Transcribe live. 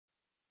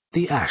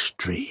The Ash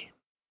Tree.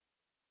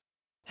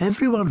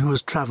 Everyone who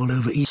has travelled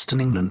over eastern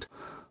England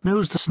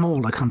knows the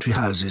smaller country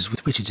houses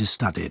with which it is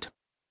studded,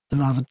 the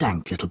rather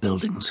dank little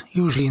buildings,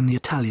 usually in the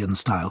Italian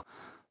style,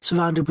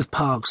 surrounded with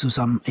parks of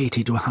some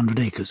 80 to 100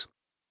 acres.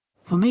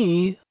 For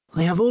me,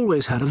 they have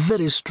always had a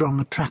very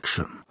strong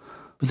attraction,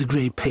 with the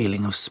grey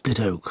paling of split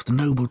oak, the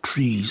noble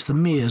trees, the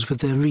meres with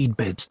their reed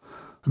beds,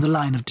 and the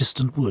line of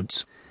distant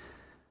woods.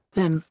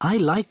 Then I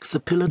like the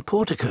pillared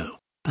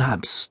portico,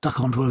 perhaps stuck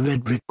onto a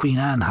red brick Queen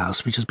Anne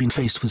house which has been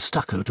faced with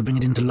stucco to bring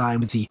it into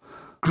line with the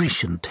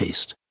Grecian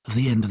taste of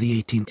the end of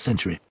the 18th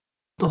century.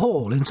 The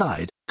hall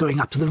inside, going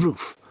up to the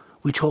roof,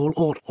 which hall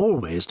ought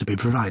always to be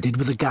provided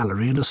with a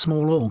gallery and a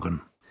small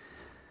organ.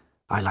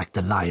 I like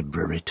the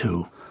library,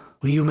 too,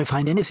 where you may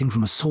find anything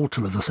from a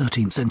psalter of the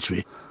 13th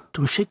century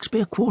to a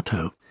Shakespeare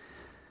quarto.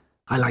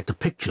 I like the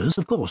pictures,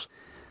 of course,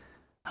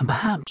 and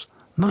perhaps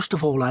most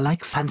of all I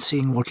like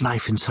fancying what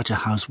life in such a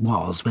house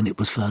was when it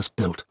was first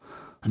built,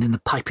 and in the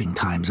piping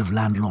times of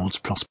landlord's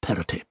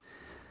prosperity,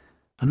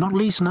 and not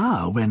least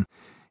now, when,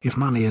 if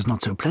money is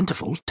not so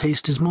plentiful,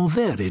 taste is more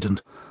varied,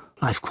 and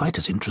life quite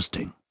as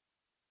interesting.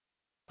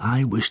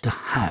 I wish to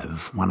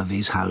have one of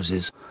these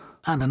houses,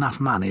 and enough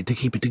money to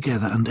keep it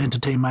together and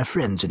entertain my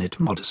friends in it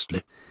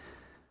modestly.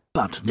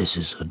 But this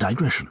is a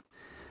digression.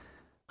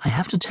 I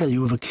have to tell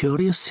you of a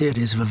curious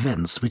series of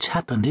events which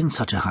happened in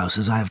such a house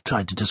as I have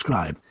tried to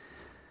describe.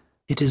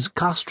 It is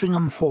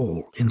Castringham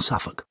Hall in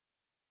Suffolk.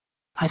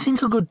 I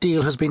think a good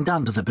deal has been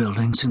done to the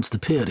building since the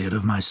period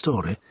of my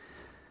story,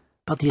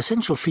 but the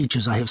essential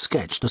features I have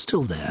sketched are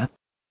still there.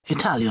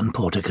 Italian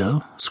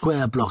portico,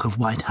 square block of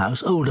white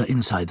house, older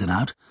inside than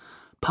out,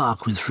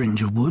 park with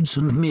fringe of woods,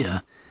 and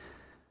mere.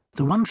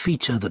 The one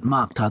feature that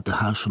marked out the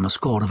house from a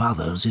score of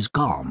others is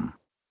gone.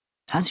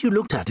 As you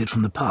looked at it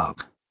from the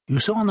park, you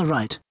saw on the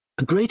right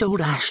a great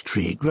old ash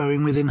tree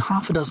growing within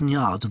half a dozen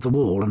yards of the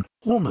wall and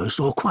almost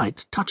or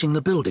quite touching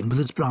the building with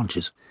its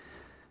branches.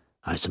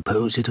 I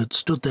suppose it had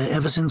stood there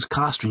ever since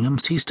Castringham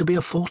ceased to be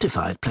a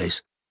fortified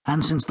place,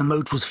 and since the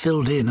moat was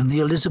filled in and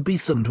the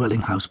Elizabethan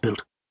dwelling-house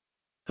built.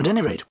 At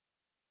any rate,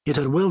 it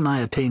had well nigh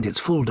attained its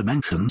full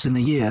dimensions in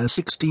the year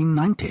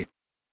 1690.